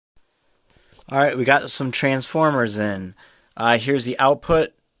Alright, we got some transformers in. Here's the output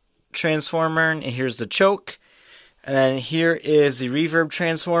transformer, and here's the choke. And then here is the reverb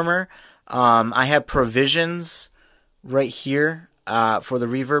transformer. I have provisions right here for the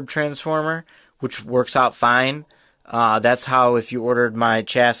reverb transformer, which works out fine. That's how, if you ordered my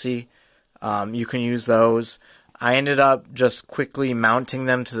chassis, you can use those. I ended up just quickly mounting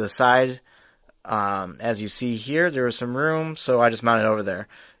them to the side. As you see here, there was some room, so I just mounted over there.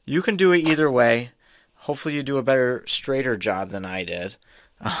 You can do it either way. Hopefully you do a better, straighter job than I did.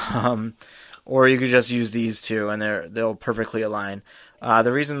 Or you could just use these two, and they'll perfectly align.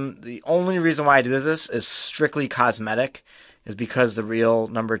 The only reason why I did this is strictly cosmetic, is because the real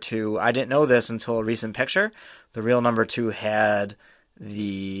number 2, I didn't know this until a recent picture, the real number 2 had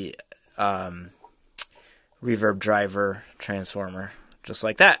the reverb driver transformer, just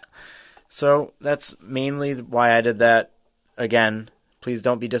like that. So that's mainly why I did that. Again, please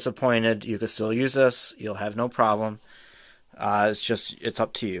don't be disappointed. You can still use this. You'll have no problem. It's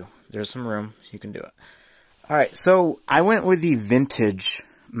up to you. There's some room. You can do it. Alright, so I went with the vintage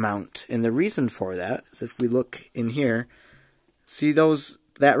mount. And the reason for that is, if we look in here, see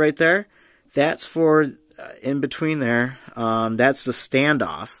that right there? That's for, in between there, that's the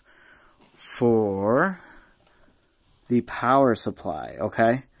standoff for the power supply,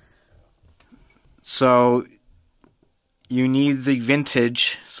 okay? So you need the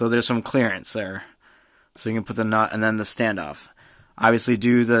vintage, so there's some clearance there. So you can put the nut and then the standoff. Obviously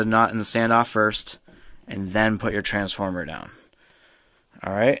do the nut and the standoff first, and then put your transformer down.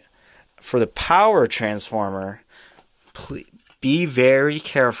 Alright? For the power transformer, please be very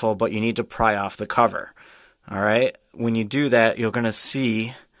careful, but you need to pry off the cover. Alright? When you do that, you're going to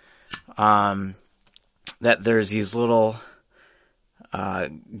see that there's these little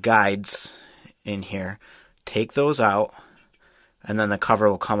guides in here. Take those out, and then the cover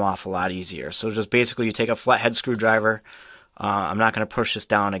will come off a lot easier. So just basically you take a flathead screwdriver. I'm not going to push this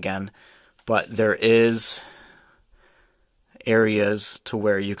down again, but there is areas to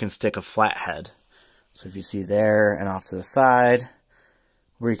where you can stick a flathead. So if you see there and off to the side,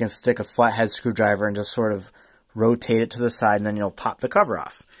 where you can stick a flathead screwdriver and just sort of rotate it to the side, and then you'll pop the cover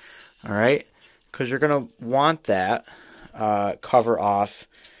off. Alright? Because you're going to want that cover off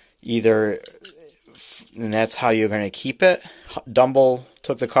either, and that's how you're going to keep it. Dumble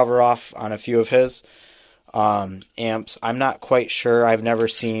took the cover off on a few of his amps. I'm not quite sure. I've never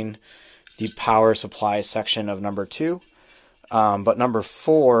seen the power supply section of number 2. But number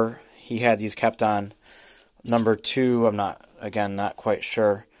 4, he had these kept on. Number 2, I'm not quite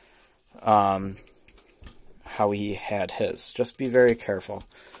sure how he had his. Just be very careful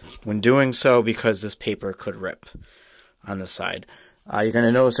when doing so, because this paper could rip on the side. You're going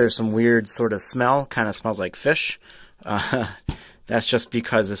to notice there's some weird sort of smell. Kind of smells like fish. That's just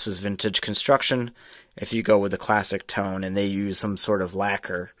because this is vintage construction. If you go with the ClassicTone, and they use some sort of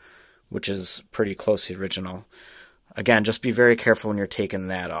lacquer, which is pretty close to the original. Again, just be very careful when you're taking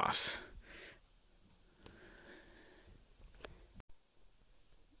that off.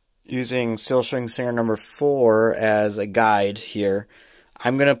 Using Steel String Singer number 4 as a guide here,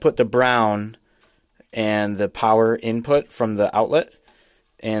 I'm going to put the brown and the power input from the outlet,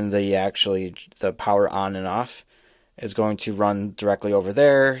 and the power on and off is going to run directly over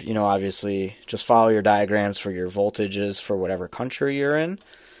there. You know, obviously just follow your diagrams for your voltages for whatever country you're in.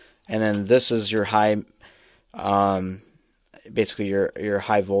 And then this is your high, basically your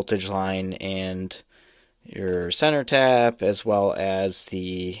high voltage line and your center tap, as well as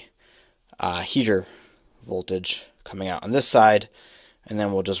the heater voltage coming out on this side, and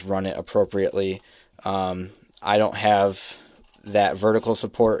then we'll just run it appropriately. I don't have that vertical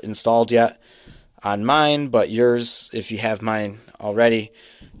support installed yet on mine, but yours, if you have mine already,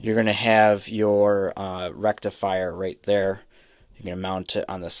 you're going to have your rectifier right there. You're going to mount it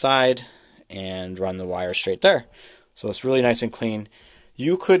on the side and run the wire straight there. So it's really nice and clean.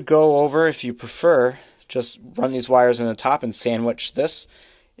 You could go over, if you prefer, just run these wires in the top and sandwich this.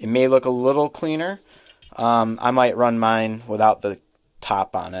 It may look a little cleaner. I might run mine without the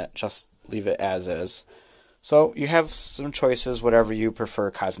top on it, just leave it as is. So you have some choices, whatever you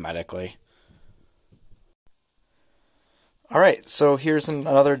prefer cosmetically. Alright, so here's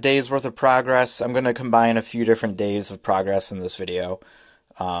another day's worth of progress. I'm going to combine a few different days of progress in this video.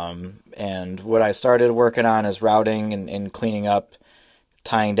 And what I started working on is routing and cleaning up,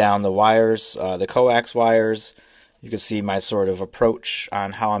 tying down the wires, the coax wires. You can see my sort of approach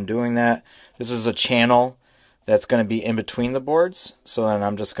on how I'm doing that. This is a channel that's going to be in between the boards. So then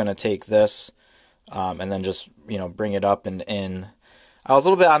I'm just going to take this and then just, bring it up and in. I was a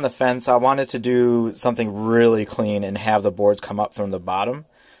little bit on the fence. I wanted to do something really clean and have the boards come up from the bottom.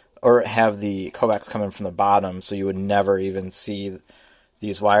 or have the coax coming from the bottom, so you would never even see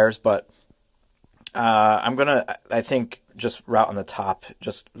these wires. But I'm gonna, I think, just route on the top,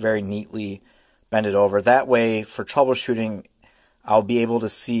 just very neatly bend it over. That way, for troubleshooting, I'll be able to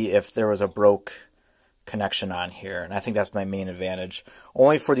see if there was a broke connection on here, and I think that's my main advantage.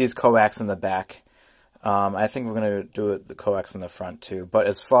 Only for these coax in the back. I think we're going to do the coax in the front too. But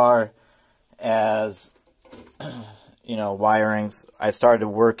as far as, you know, wirings, I started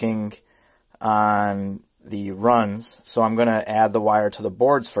working on the runs, so I'm going to add the wire to the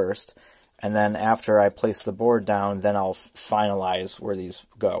boards first, and then after I place the board down, then I'll finalize where these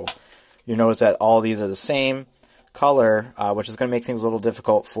go. You notice that all these are the same color, which is going to make things a little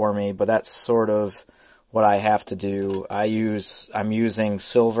difficult for me, but that's sort of what I have to do. I'm using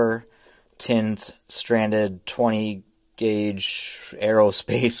silver tinned stranded 20 gauge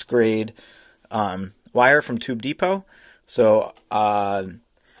aerospace grade wire from Tube Depot. So,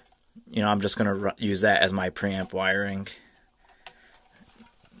 you know, I'm just going to use that as my preamp wiring.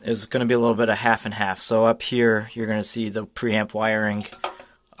 It's going to be a little bit of half and half. So up here, you're going to see the preamp wiring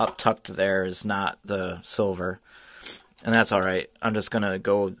up tucked there is not the silver. And that's all right. I'm just going to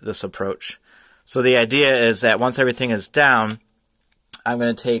go this approach. So the idea is that once everything is down, I'm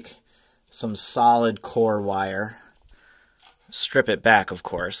going to take some solid core wire, strip it back, of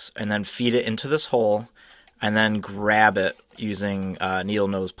course, and then feed it into this hole, and then grab it using needle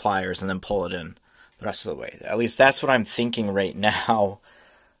nose pliers, and then pull it in the rest of the way. At least that's what I'm thinking right now.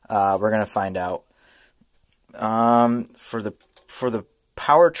 We're going to find out. For the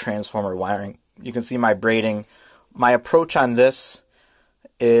power transformer wiring, you can see my braiding. My approach on this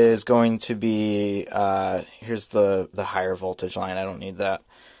is going to be, here's the higher voltage line, I don't need that.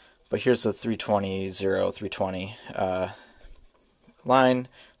 But here's the 320 line.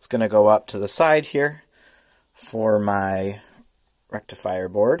 It's going to go up to the side here for my rectifier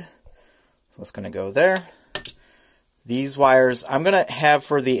board. So it's going to go there. These wires, I'm going to have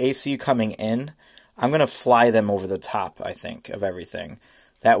for the AC coming in, I'm going to fly them over the top, I think, of everything.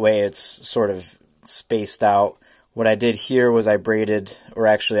 That way it's sort of spaced out. What I did here was I braided, or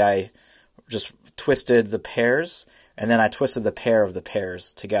actually I just twisted the pairs, and then I twisted the pair of the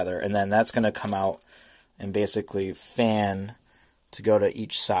pairs together, and then that's going to come out and basically fan to go to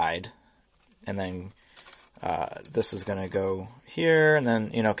each side, and then this is going to go here, and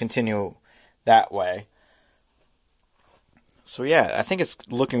then, you know, continue that way. So yeah, I think it's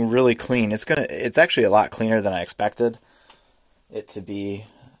looking really clean. It's actually a lot cleaner than I expected it to be.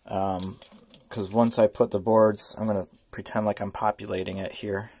 Because once I put the boards, I'm going to pretend like I'm populating it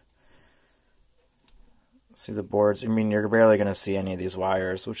here. See the boards? I mean, you're barely going to see any of these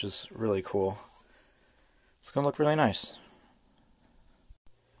wires, which is really cool. It's going to look really nice.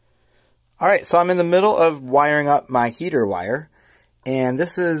 Alright, so I'm in the middle of wiring up my heater wire. And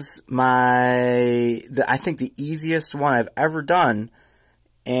this is I think the easiest one I've ever done.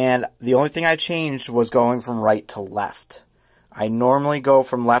 And the only thing I changed was going from right to left. I normally go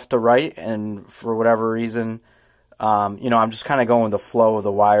from left to right, and for whatever reason, you know, I'm just kind of going with the flow of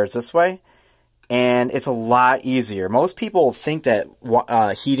the wires this way, and it's a lot easier. Most people think that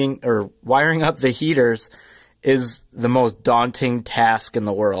heating or wiring up the heaters is the most daunting task in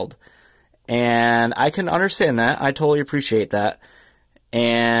the world, and I can understand that. I totally appreciate that,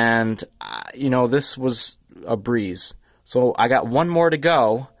 and you know, this was a breeze. So I got one more to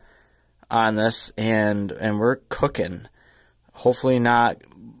go on this, and we're cooking. Hopefully not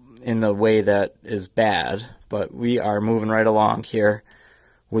in the way that is bad, but we are moving right along here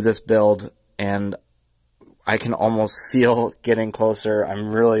with this build, and I can almost feel getting closer.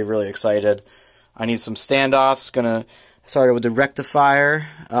 I'm really, really excited. I need some standoffs. Started with the rectifier.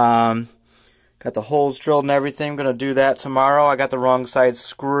 Got the holes drilled and everything. I'm going to do that tomorrow. I got the wrong side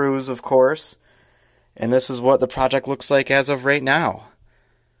screws, of course. And this is what the project looks like as of right now.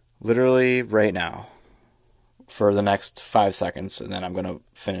 Literally right now. For the next 5 seconds, and then I'm going to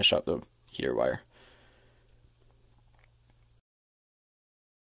finish up the heater wire.